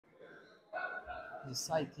the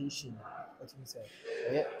citation, what we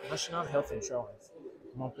say, national health insurance.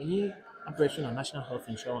 Company operation and national health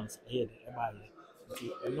insurance here the buy. Okay,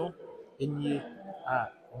 you know, any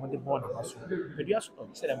on the board of us. Pediatric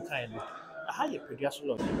said I'm kind of a higher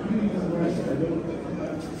pediatric.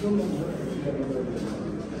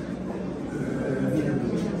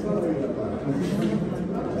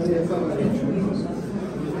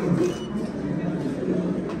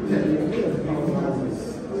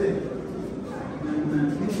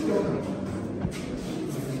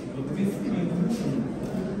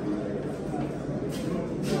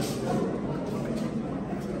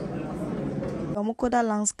 Omukoda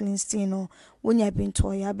lungs cleansing no wonya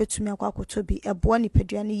binto ya betumi akwakoto bi ebo ni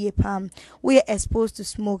pedua ne ye pam we exposed to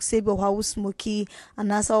smoke say be how smoky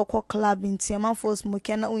anasa okọ club nti amanfo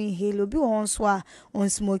smoke na inhale obi won so a on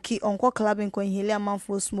smoky onko club nko inhale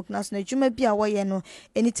amanfo smoke na so na dwuma bi a woye no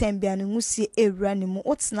anytime bia no ngusie ewura ne mu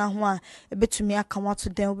otsena ho a betumi akamato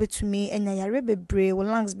den betumi enya yare bebre wo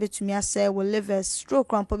lungs betumi ase wo liver stroke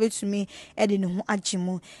cramp betumi ede ne ho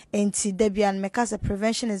agimu enti da bia no meka say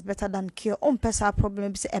prevention is better than cure pesa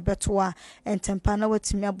problem bi se ebeto a entempa na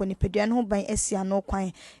watimi aboni pedua no ho ban asia no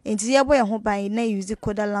kwan enti ye boye ho ban na use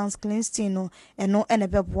Condolence cleansing no eno ene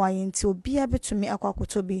beboa ye enti obia betumi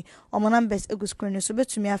akwakoto bi omo numbers egu screen so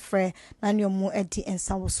betumi afre na ne omo edi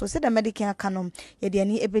ensa wo so se the medical akanom ye de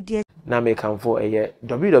ani ebedi na me kan for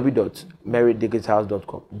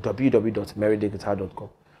www.marydigital.com www.marydigital.com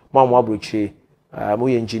mo abrochire mo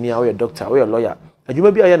ye engineer mo ye doctor mo ye lawyer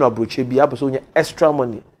adwuma bi aye na abrochire bi abeso nya extra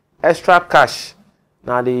money extra cash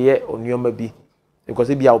na de ye onioma bi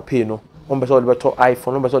because be out pay no on be so beto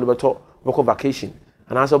iPhone on be so beto go vacation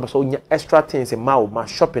and also be so extra things in ma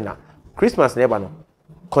shopping na Christmas never no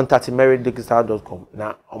contact marydigital.com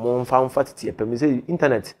na omo mfa titi e pem say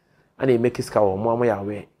internet and e make iska omo ya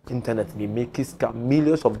we internet dey make iska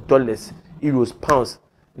millions of dollars euros pounds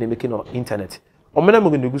they making on internet omo na mo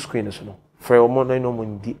go screen so no frɛ omo na no mo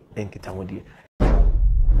ndi enkita ho die.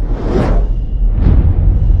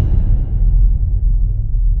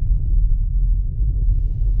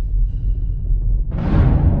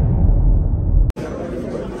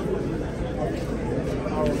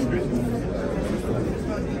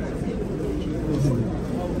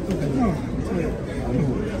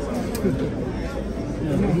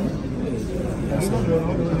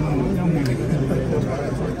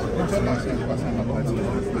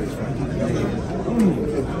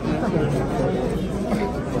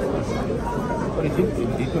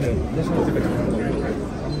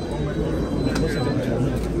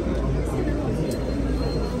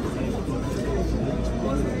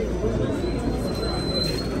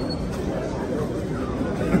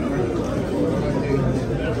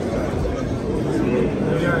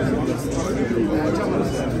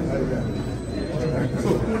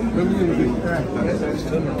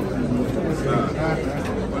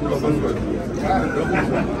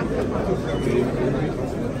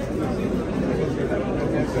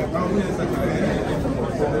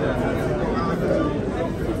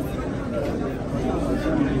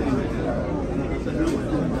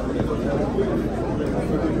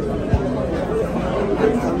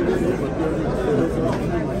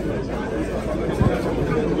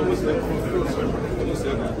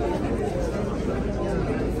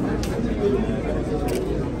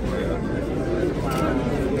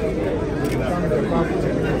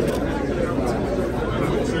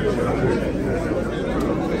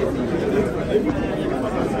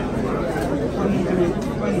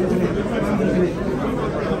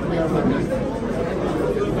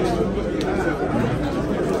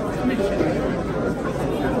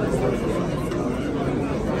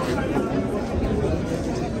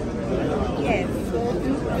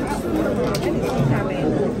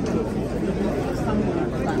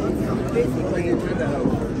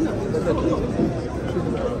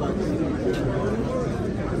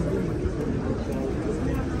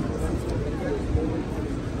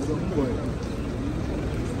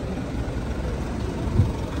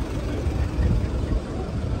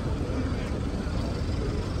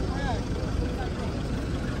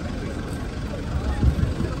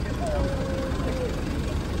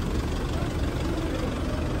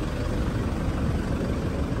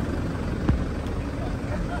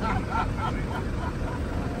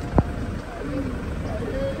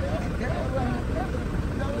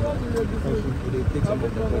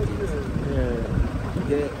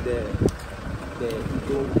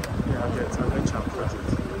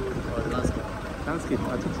 Landscape,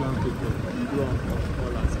 I think landscape.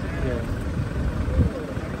 Yeah.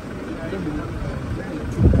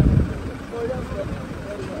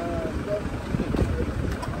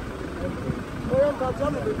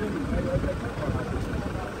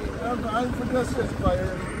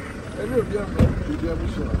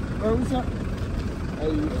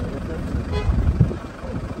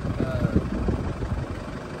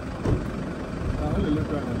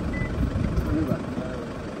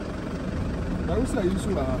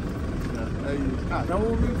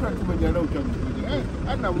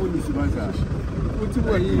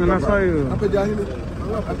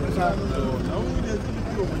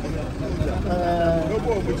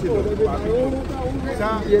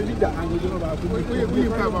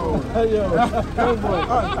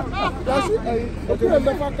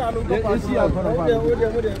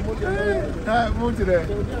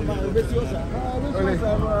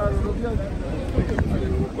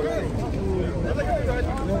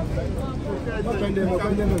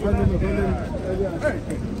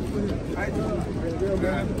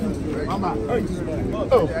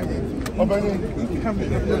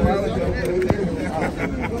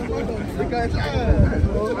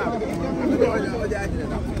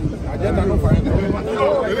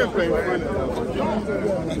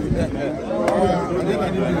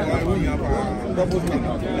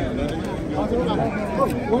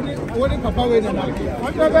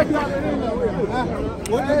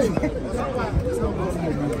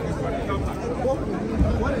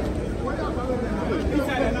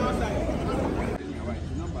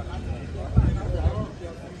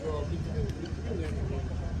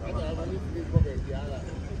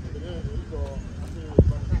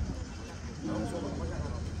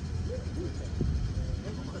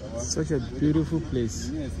 Such a beautiful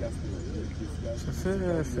place.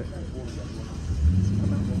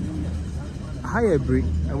 Hi, Bri.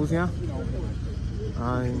 I was here.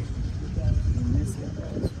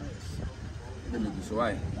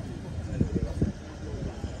 Why?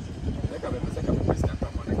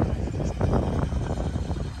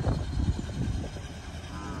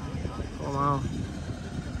 Oh wow.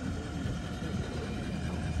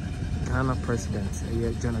 Ghana president,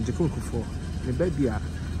 John Ajekunkufor. The baby,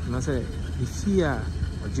 and I say, if you are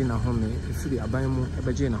Gina Home, if you are Abamu,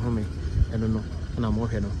 Ebajina Home, and no, and I'm more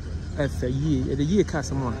here. F a year, the year cast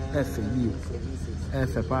someone, F a year.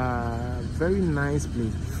 F a very nice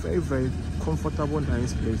place, very, very comfortable,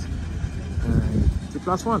 nice place. The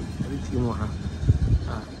plus one, everything you want.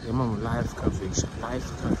 Your mom live coverage.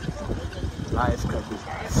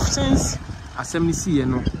 Since Assembly C, you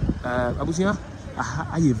know, Abusia,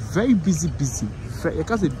 I am very busy. You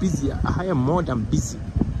can't say busy, I am more than busy.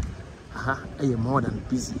 I am more than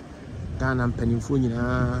busy. Ghana and Pennyphone,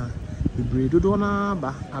 the breed donor,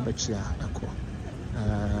 Abachia, Echo.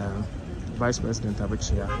 Vice President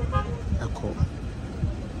Abachia, Echo.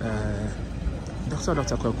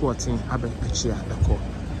 Dr. Kwakwati, Abachia, Echo.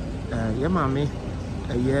 Yamame,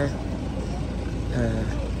 a year.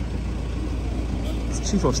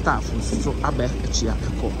 Chief of Staff, so Abe Achia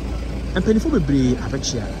Echo. And Pennyphone Bri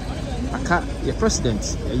Abachia. Aka your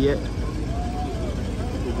president a year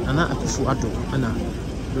Anna Akufu Ado Anna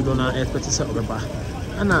Dodona Expetisa Obeba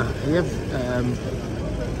Anna I have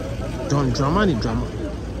Don Dramani drama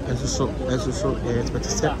as so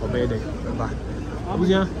Expetisa Obede Oba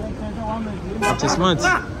Abuja Baptismant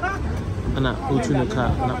Anna Utunuka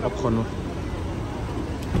na Okono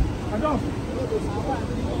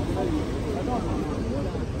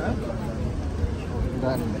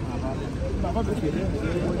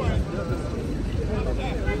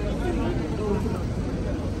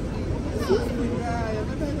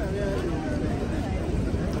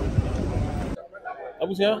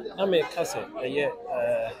Abusia, I'm a cousin.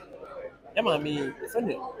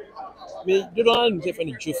 Me, you don't have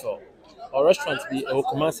any juice or restaurant be a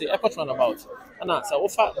commerce a about. And I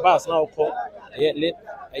offer bars now call a year late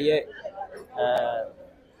a year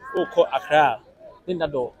call Accra. In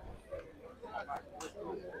that door.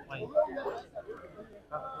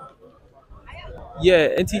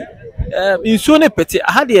 Yeah, and in so petty,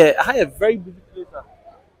 I had a very busy place.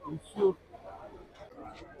 In so,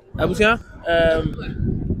 Abusia,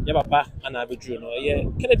 Yababa, and I be Juno. Yeah,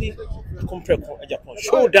 Kennedy, compress Japan.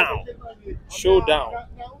 Showdown.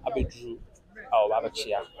 I be Drew. Our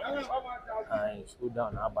Babachia. I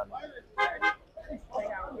showdown, Abana.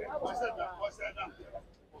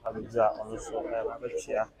 I be Drew also,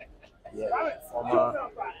 Babachia. Yeah, former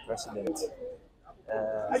president.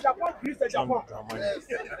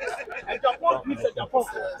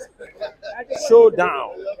 Showdown.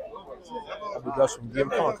 I'll be just from game.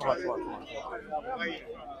 Come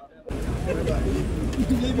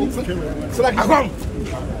on.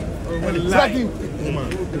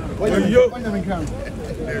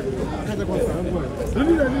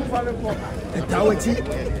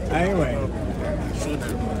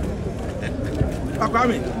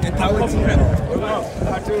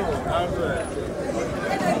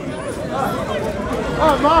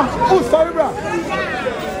 Ah, ma, oh, sorry, bro.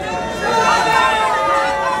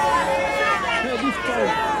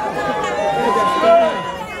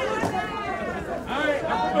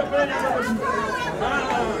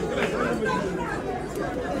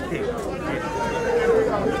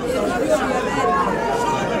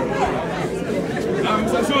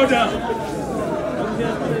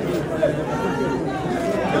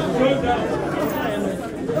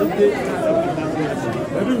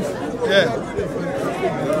 Yeah.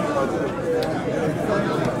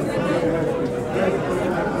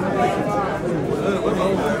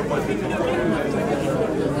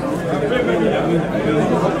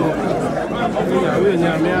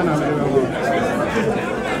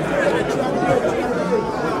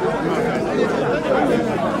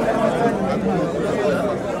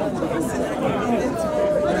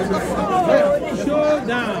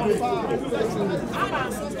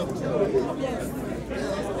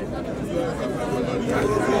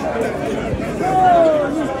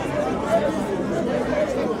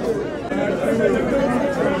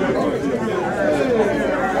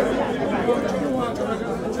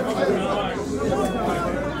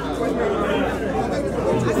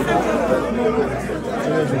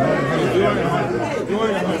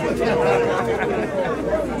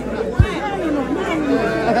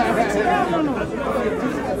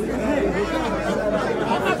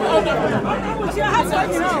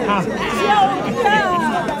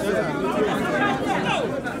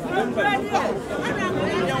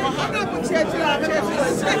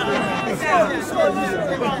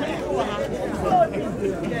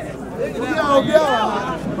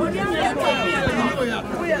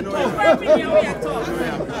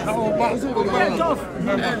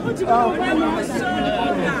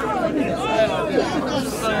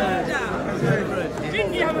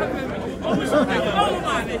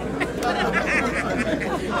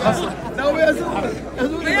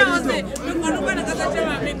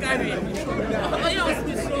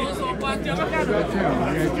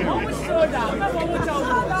 Slow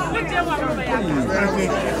down.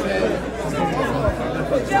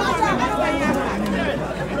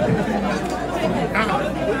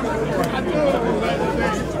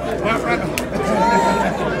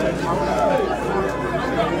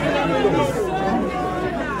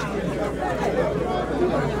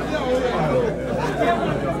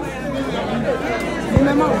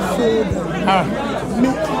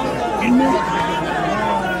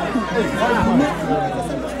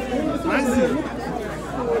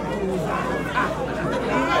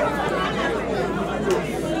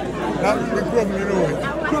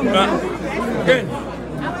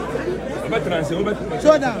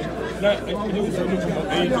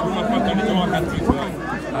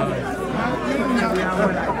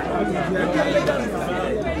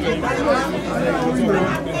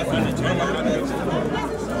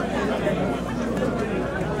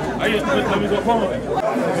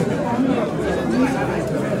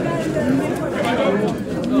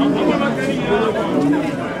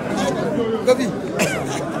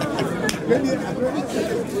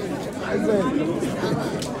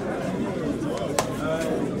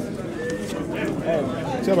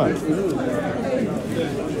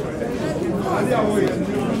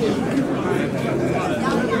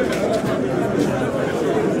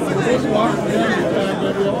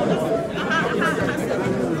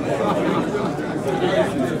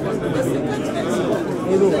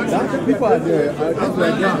 People are there.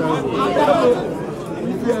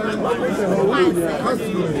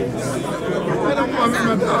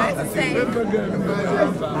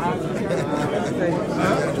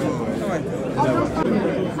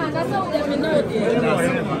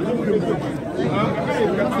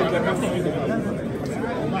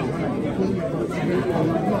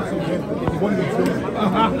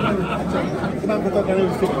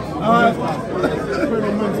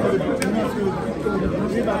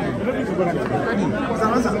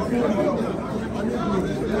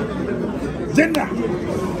 Gender.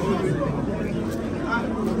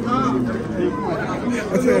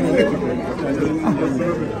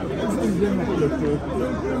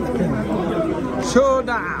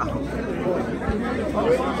 Showdown.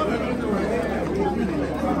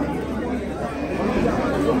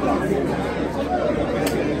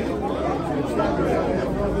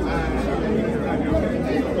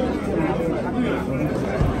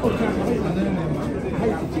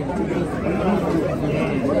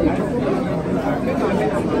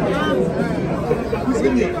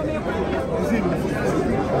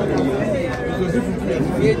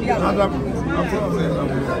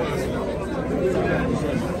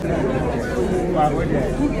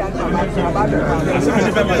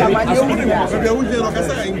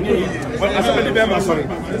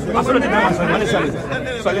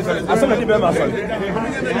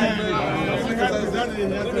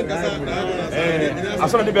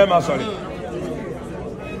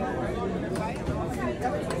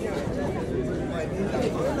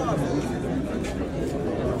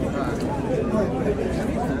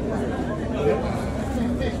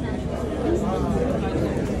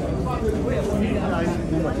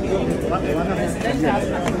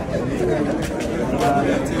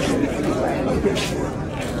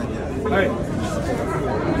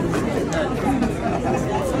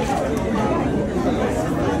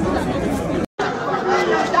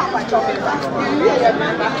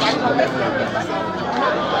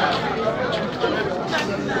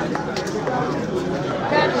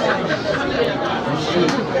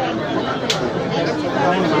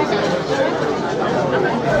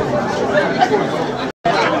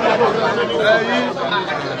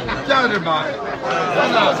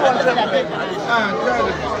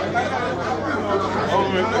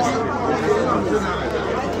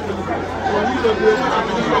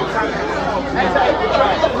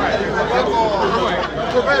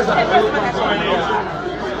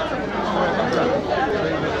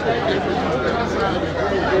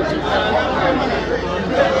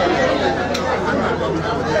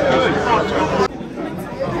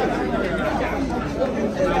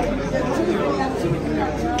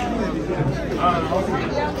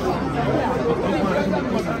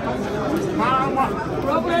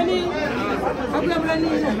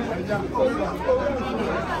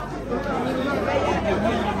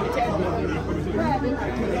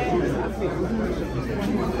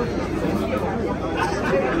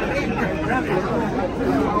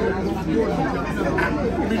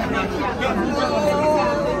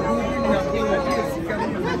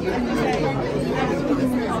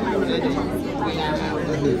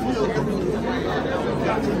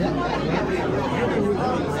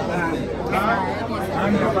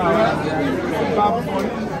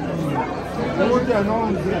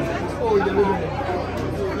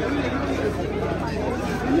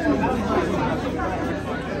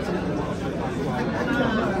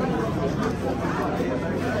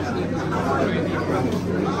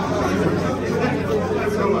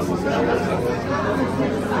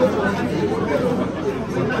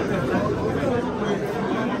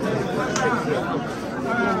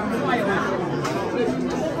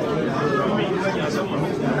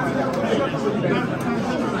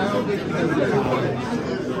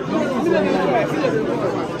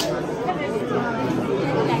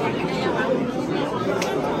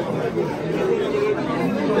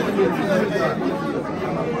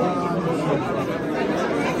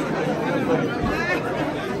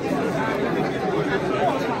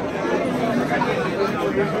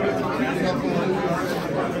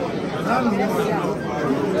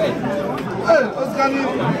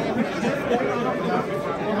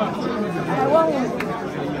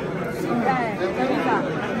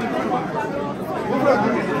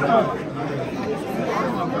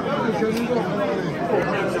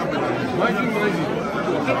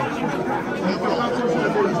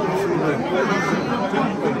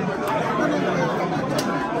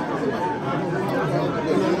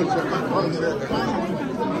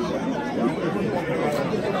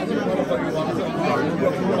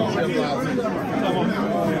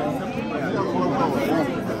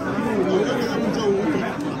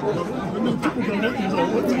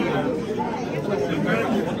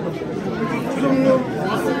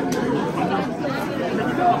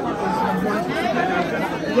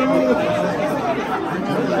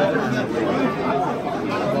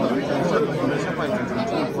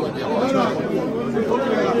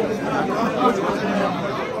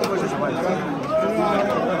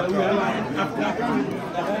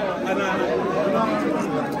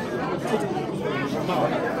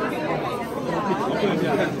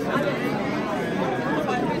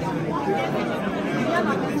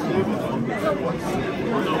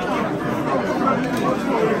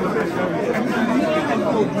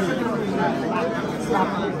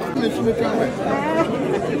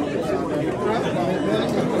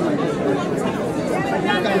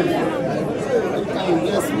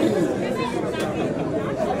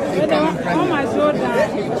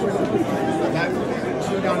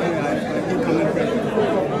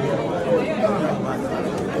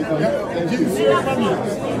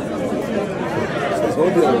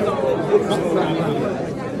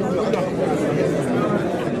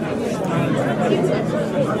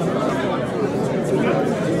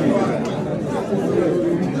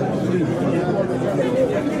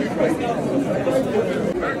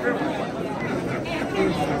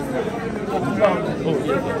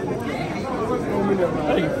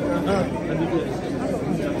 Oh,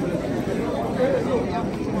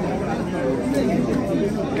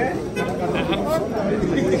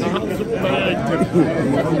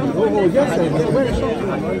 yes.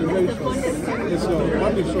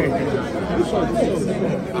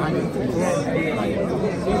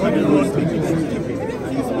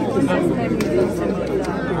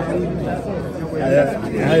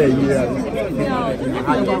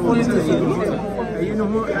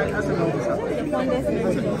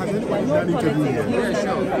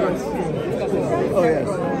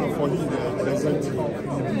 For you, present.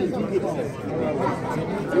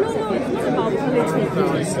 No, it's not about politics.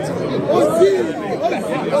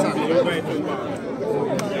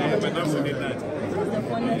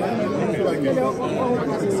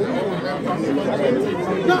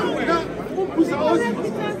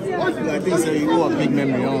 I think so. You got a big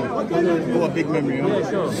memory, huh? You got a big memory, huh?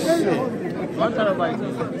 What kind of bike?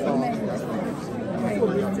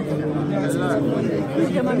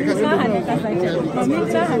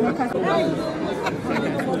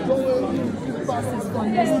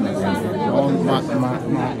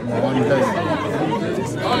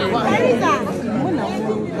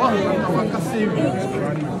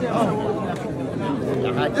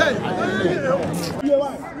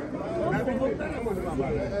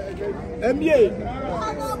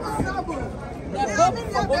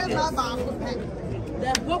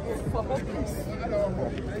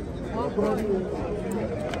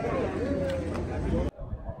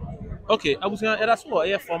 Okay, I was that's what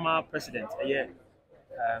a former president,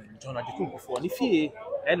 John Adjikun before. And if he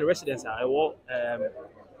and the residents I walk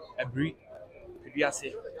a brief,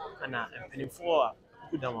 Pidiase, and penny for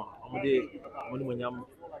good down on the Monumentum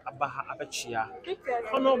Abaha Abachia.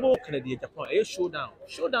 Honorable Canadian Japan, a showdown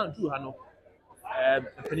to Hano.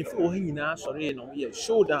 Penny for him now, sorry, no, yeah,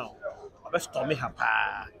 showdown. I best Tommy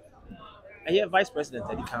Hapa. I hear Vice President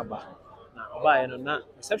Eddie Kaba. Now, by and that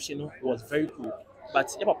reception was very cool. But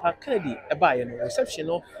Papa Kennedy, a buy and reception,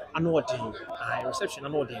 I know what I reception, I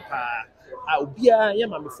know what I'll be a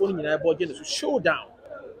yamma before me, I bought to showdown.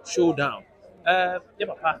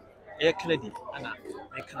 Papa, Kennedy, and I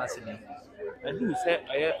can't say. I do say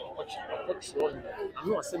I I'm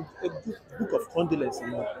not saying a book of condolence,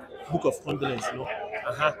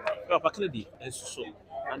 Papa Kennedy, and so.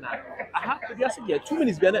 And I have to just get 2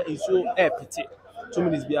 minutes behind in so air pity. 2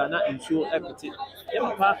 minutes behind in so air pity.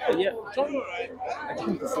 Papa, John, I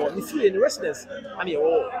think before if you in the residence, and you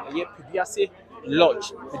all, Pidiase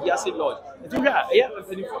Lodge. And you are a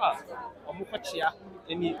penny for us. Omukatia,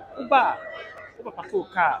 any Uba, Papa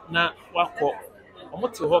car, na wako,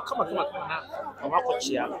 Omoto, come on,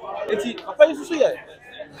 Omakochia. And Papa used to say,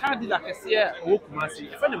 car dealer can say, Woke Massy,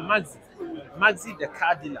 a friend of Maxi the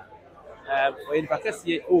car dealer. In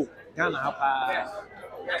Pakistan, oh, Ghana,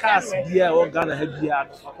 cars beer or Ghana have beer. I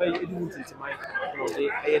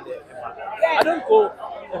don't go.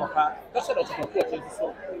 Doctor so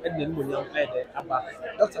and then when you're there,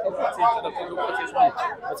 Doctor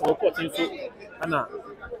Anna,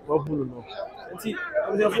 Bobuno.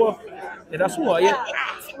 Therefore, that's why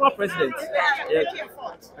former president,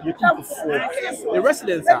 you come before the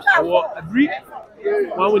residents are agree.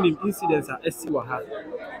 One winning incidents are SC100.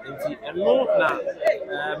 And more now,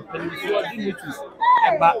 when you to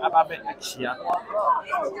about Chia,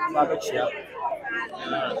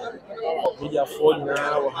 media phone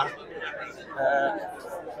now.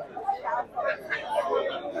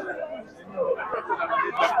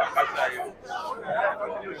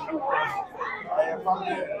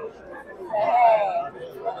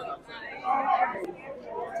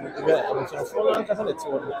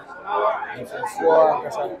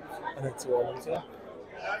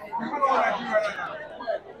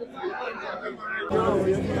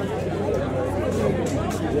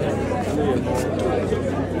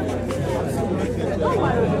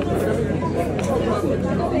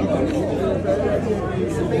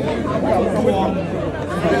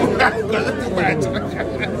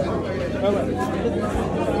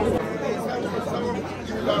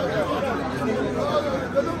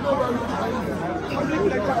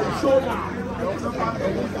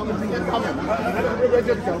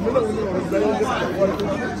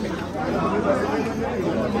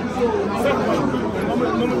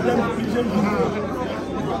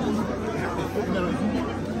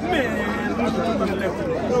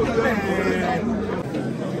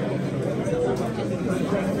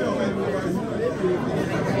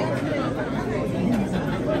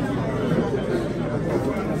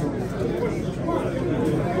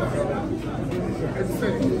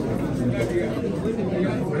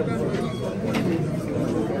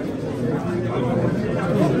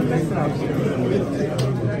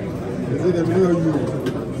 Is it a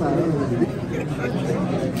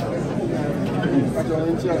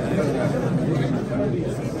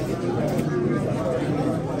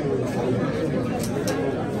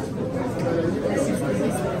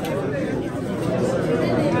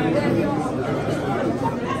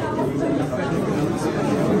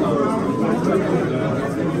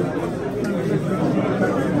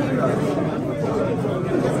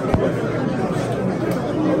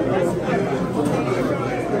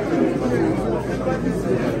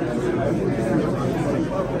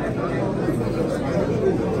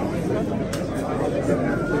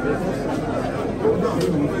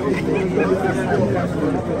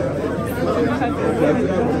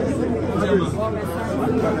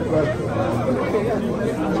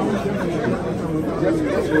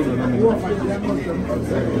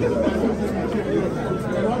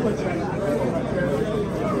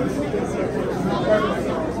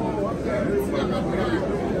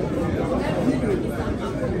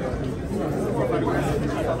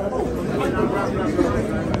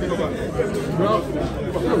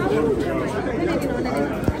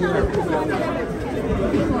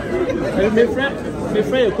My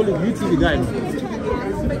friend, you call it YouTube guy.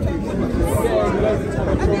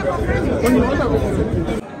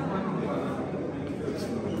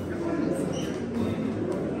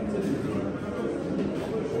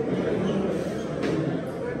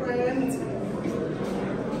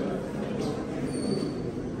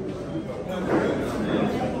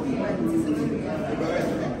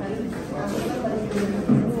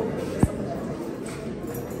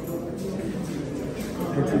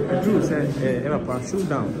 Drew said, Emma, shoot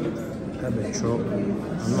down. I'm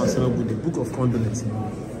not sure with the book of Condolence.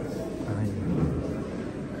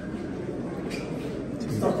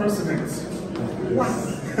 Precedence.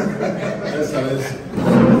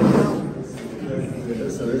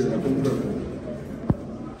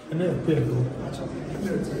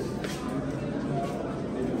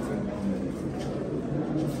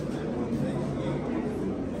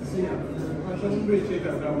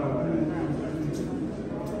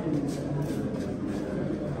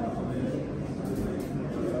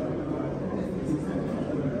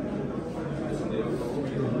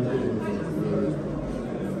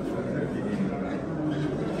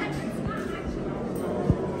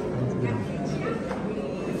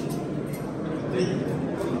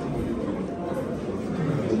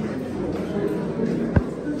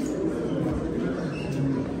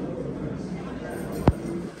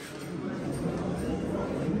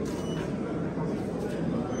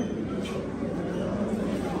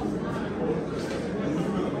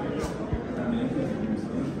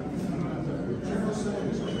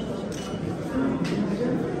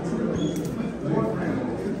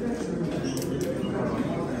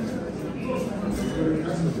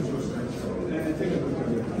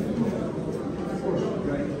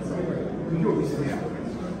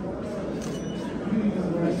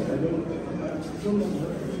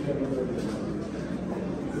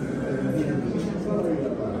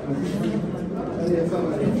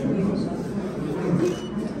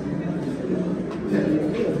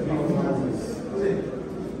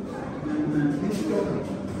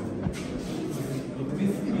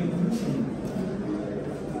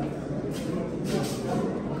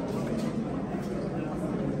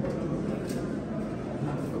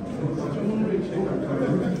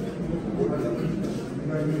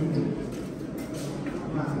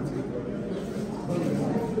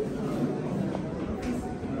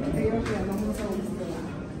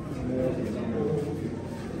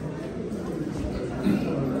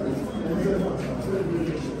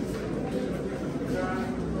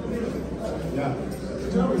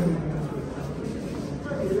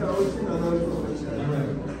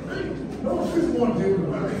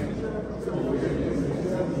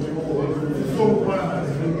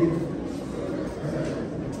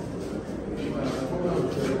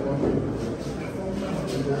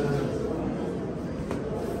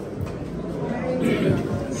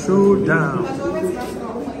 Showdown.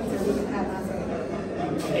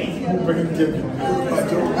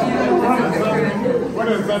 What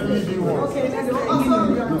exactly do you want?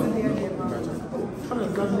 What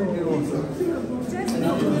exactly do you want, sir?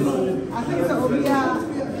 I think so. We are.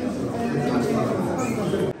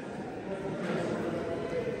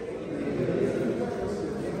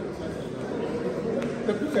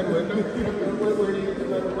 The picture where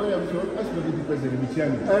I'm sure that's going to be president.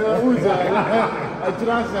 Who is that? I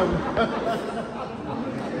trust him.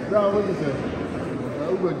 Now, what is it?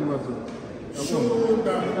 Who will do what? So,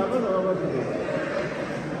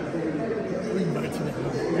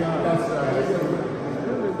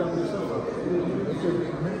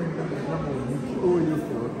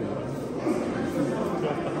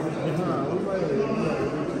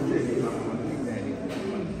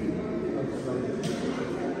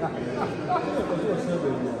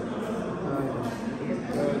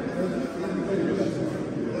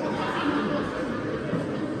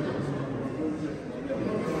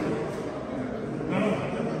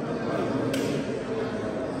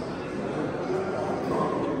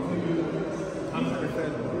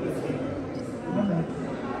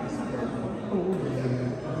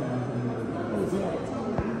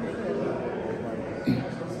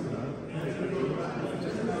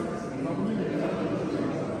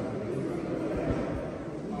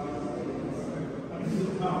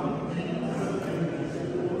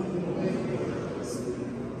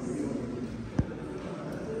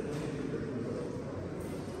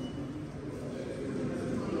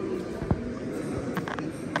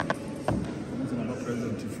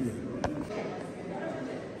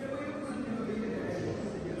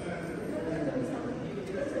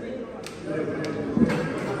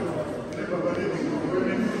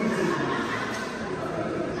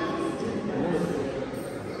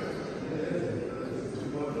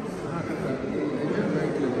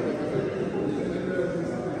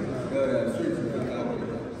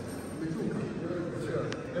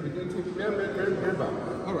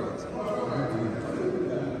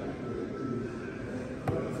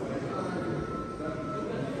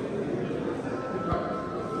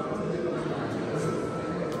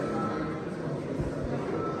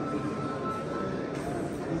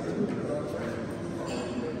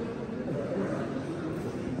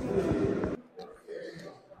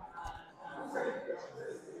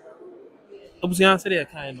 Obviously, answer the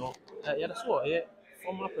kind of yeah, that's what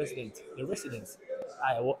former president, the residents,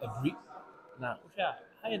 I will agree. Now, yeah,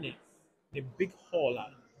 the big hall,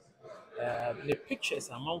 the pictures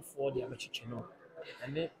amount for the Abachicheno,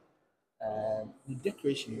 and the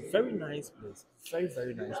decoration, very nice place,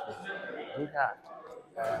 very nice place. We have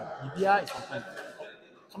Libya is something.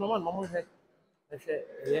 Come on, Mama,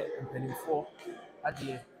 yeah, and penny for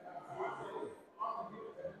Adley.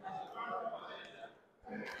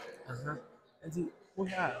 And the we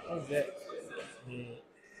have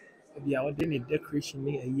the our daily decoration a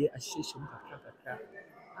year a station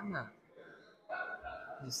Anna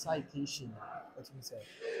the citation what you say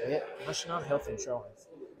national health insurance.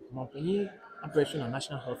 Company operation on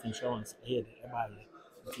national health insurance here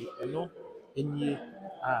the no any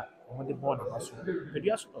on the board of us.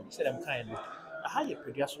 Pediatric said I'm kind of a higher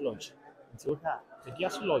pediatric lodge until that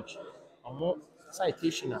pediatric lodge or more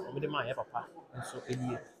citation over the my papa and so a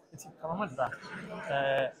year. It's a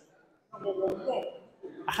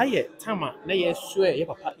higher tama na ye swear your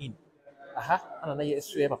papa in. Aha, and na ye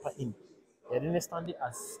swear papa in. You didn't stand it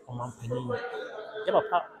as a man penny. Your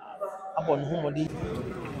papa upon whom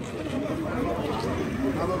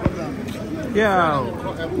Yeah.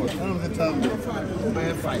 One of the time, I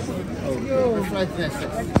have 5. Oh, flight next.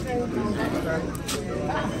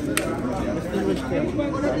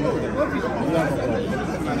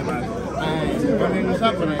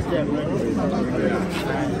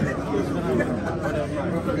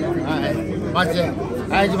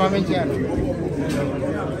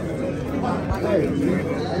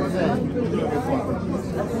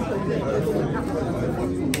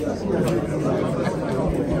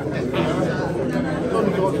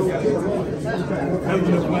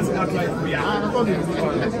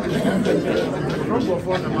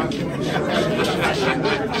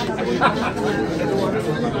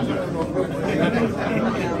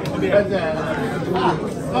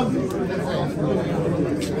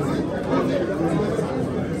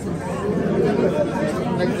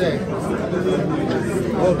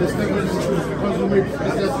 Oh, this thing is consummate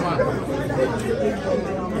businessman.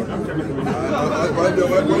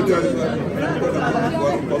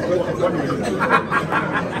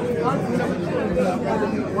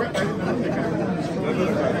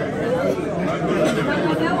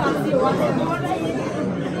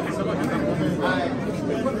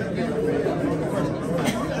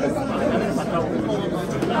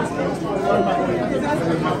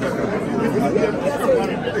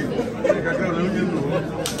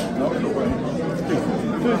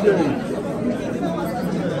 Tuesday.